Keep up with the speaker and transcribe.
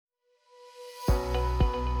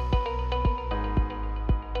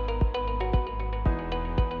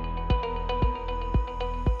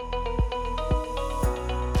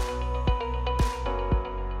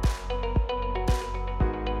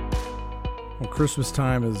Well, Christmas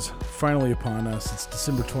time is finally upon us. It's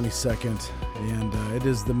December 22nd, and it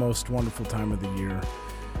is the most wonderful time of the year.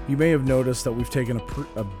 You may have noticed that we've taken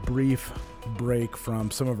a brief break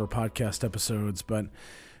from some of our podcast episodes, but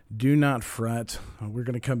do not fret. We're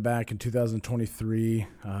going to come back in 2023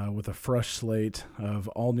 with a fresh slate of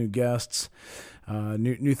all new guests,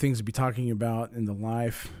 new things to be talking about in the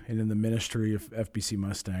life and in the ministry of FBC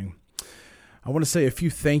Mustang. I want to say a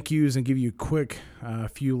few thank yous and give you a quick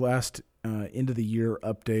few last end of the year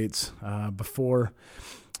updates before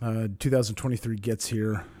 2023 gets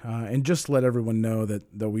here, and just let everyone know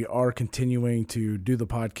that we are continuing to do the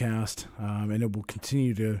podcast, and it will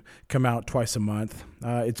continue to come out twice a month.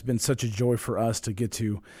 It's been such a joy for us to get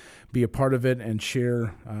to be a part of it and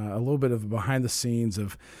share a little bit of behind the scenes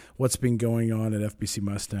of what's been going on at FBC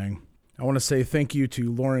Mustang. I want to say thank you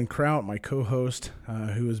to Lauren Kraut, my co-host,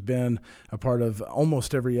 who has been a part of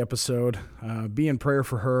almost every episode. Be in prayer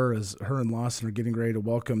for her as her and Lawson are getting ready to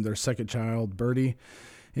welcome their second child, Birdie,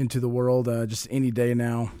 into the world just any day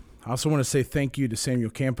now. I also want to say thank you to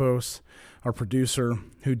Samuel Campos, our producer,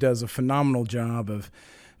 who does a phenomenal job of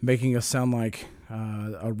making us sound like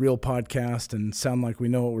a real podcast and sound like we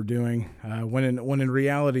know what we're doing. When in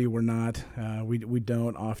reality, we're not. We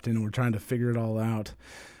don't often. We're trying to figure it all out.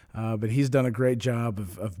 But he's done a great job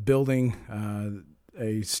of building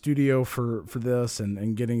a studio for this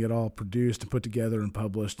and getting it all produced and put together and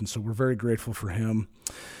published. And so we're very grateful for him.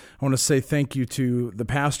 I want to say thank you to the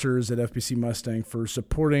pastors at FBC Mustang for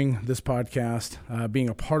supporting this podcast, being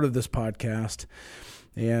a part of this podcast,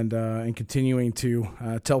 and continuing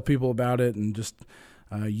to tell people about it and just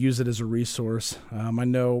use it as a resource. I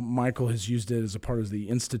know Michael has used it as a part of the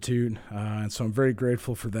Institute, and so I'm very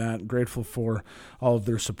grateful for that, grateful for all of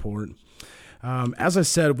their support. As I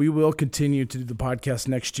said, we will continue to do the podcast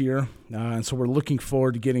next year, and so we're looking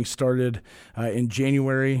forward to getting started in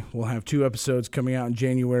January. We'll have 2 episodes coming out in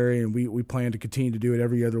January, and we plan to continue to do it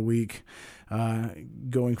every other week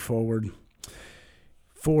going forward.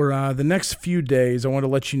 For the next few days, I want to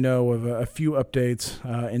let you know of a few updates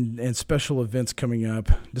and special events coming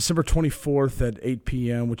up. December 24th at 8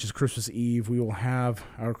 p.m., which is Christmas Eve, we will have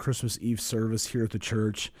our Christmas Eve service here at the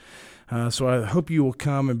church. So I hope you will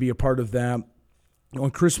come and be a part of that.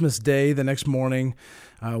 On Christmas Day, the next morning,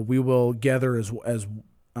 we will gather as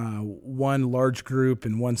one large group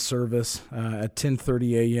in one service at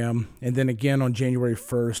 10:30 a.m. And then again on January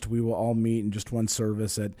 1st, we will all meet in just one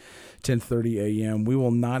service at 10:30 a.m. We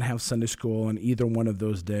will not have Sunday school on either one of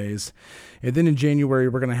those days. And then in January,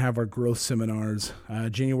 we're going to have our growth seminars,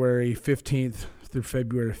 January 15th through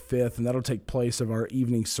February 5th, and that'll take place of our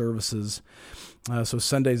evening services. So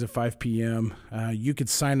Sundays at 5 p.m. You could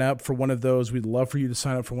sign up for one of those. We'd love for you to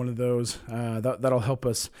sign up for one of those. That'll help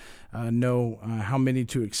us know how many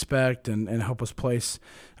to expect and help us place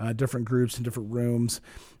different groups in different rooms.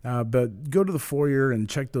 But go to the foyer and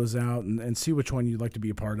check those out and see which one you'd like to be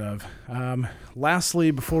a part of.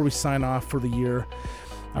 Lastly, before we sign off for the year,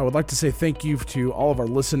 I would like to say thank you to all of our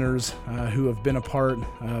listeners who have been a part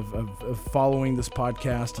of following this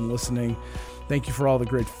podcast and listening. Thank you for all the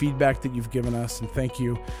great feedback that you've given us, and thank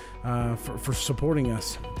you for supporting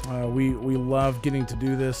us. We love getting to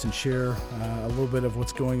do this and share a little bit of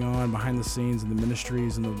what's going on behind the scenes in the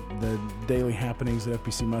ministries and the daily happenings at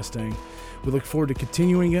FBC Mustang. We look forward to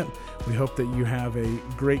continuing it. We hope that you have a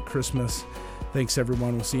great Christmas. Thanks,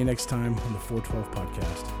 everyone. We'll see you next time on the 412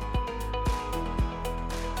 Podcast.